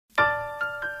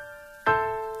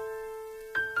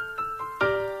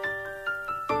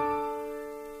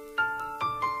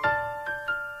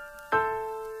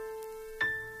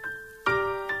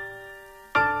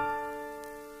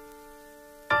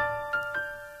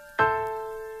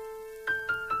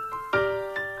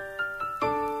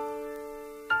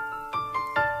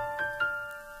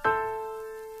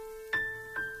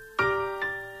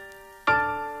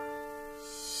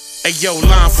Hey yo,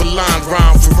 line for line,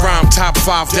 rhyme for rhyme, top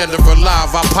 5 dead or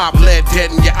alive. I pop lead dead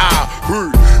in your eye.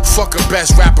 Fuck a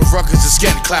best rapper, ruckers is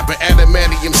getting clapper.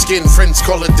 Adamantium skin, friends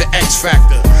call it the X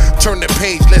Factor. Turn the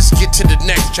page, let's get to the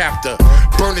next chapter.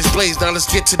 Burn his blaze, now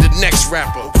let's get to the next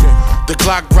rapper. The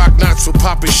Glock rock knots for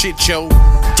poppin' shit, yo.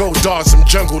 Throw darts, some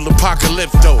jungle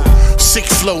apocalypto. Sick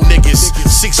flow niggas,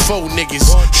 6'4 niggas.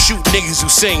 Shoot niggas who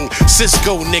sing,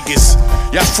 Cisco niggas.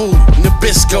 Y'all fool,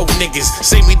 Nabisco niggas.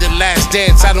 Say me the last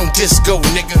dance, I don't disco,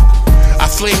 nigga. I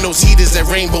flame those heaters at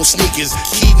rainbow sneakers.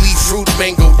 Kiwi fruit,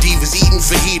 mango divas, eating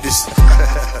fajitas.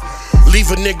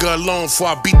 Leave a nigga alone before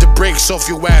I beat the brakes off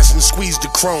your ass and squeeze the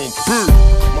chrome.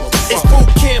 It's boot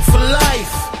camp for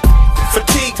life.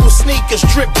 Fatigued with sneakers,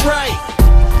 drip right.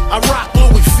 I rock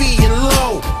Louis V and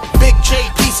low. Big J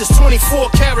pieces, 24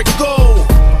 karat gold.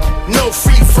 No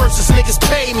free verses, niggas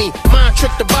pay me. Mind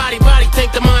trick the body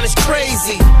think the mind is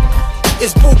crazy.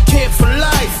 It's boot camp for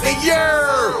life, hey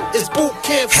yeah. It's boot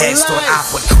camp for life. Thought I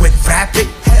would quit rapping?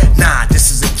 Nah, this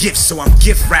is a gift, so I'm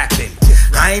gift rapping.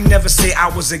 I ain't never say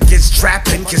I was against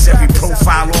trapping, cause every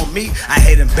profile on me, I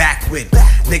hit him back with.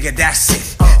 Nigga, that's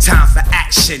it. Time for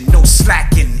action, no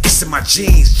slacking. It's in my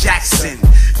jeans, Jackson.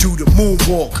 Do the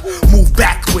moonwalk, move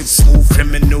backwards. Smooth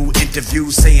criminal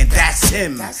interviews saying that's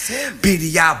him.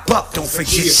 BDI Buck, don't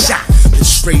forget shot. The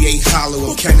straight A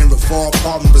hollow, cannon revolve,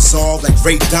 problem resolved like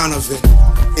Ray Donovan.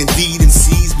 Indeed, in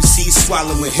C's, we see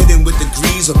swallowing, hitting with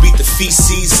degrees or beat the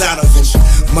feces out of him.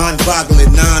 Mind boggling,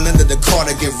 9 under the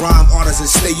cardigan, rhyme artists and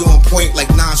stay on point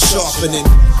like non-sharpening.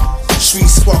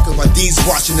 Streets sparking while D's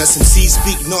watching us, and C's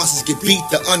speak nonsense, get beat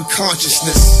the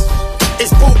unconsciousness.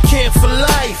 It's boot camp for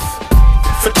life.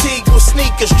 Fatigued with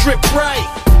sneakers, drip right.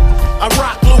 I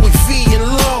rock Louis V and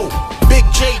low. Big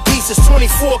J pieces,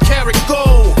 24 karat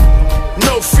gold.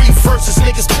 No free verses,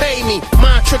 niggas pay me.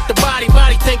 Mind trick the body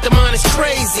think the mind is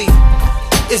crazy.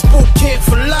 It's boot camp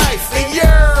for life, hey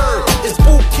yeah. It's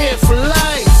boot camp for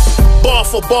life. Bar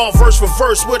for bar, verse for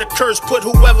verse, with a curse. Put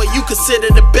whoever you consider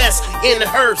the best in the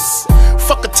hearse.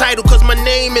 Fuck a title, cause my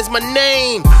name is my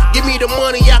name. Give me the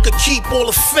money, I could keep all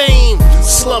the fame.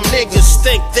 Slum niggas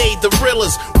think they the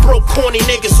realest. Broke corny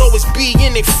niggas always be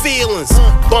in their feelings.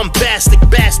 Bombastic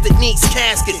bastard needs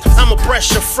casket. I'm a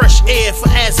breath of fresh air for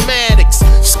asthmatics.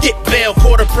 Skip bail,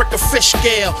 quarter brick of fish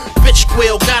scale. Bitch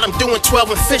squeal, got him doing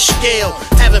 12 and fish scale.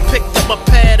 Haven't picked up a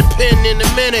pad and pen in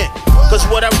a minute, cause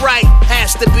what I write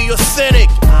has to be authentic.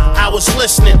 I was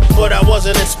listening, but I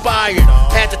wasn't inspired.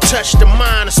 Had to touch the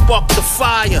mind and spark the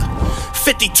fire.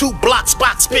 52 blocks,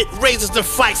 box spit, razors and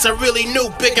fights. I really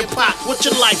knew Big and Pop, what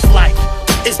your life like?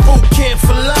 It's boot camp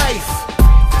for life.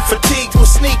 Fatigued with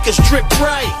sneakers, drip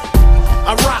right.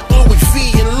 I rock Louis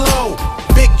V and low.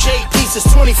 Big J pieces,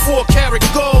 24 karat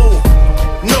gold.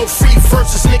 No free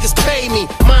verses, niggas pay me.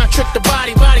 Mind trick the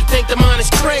body think the mind is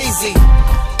crazy.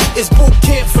 It's boot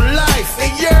camp for life,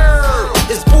 hey yeah.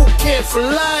 It's boot camp for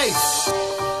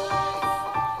life.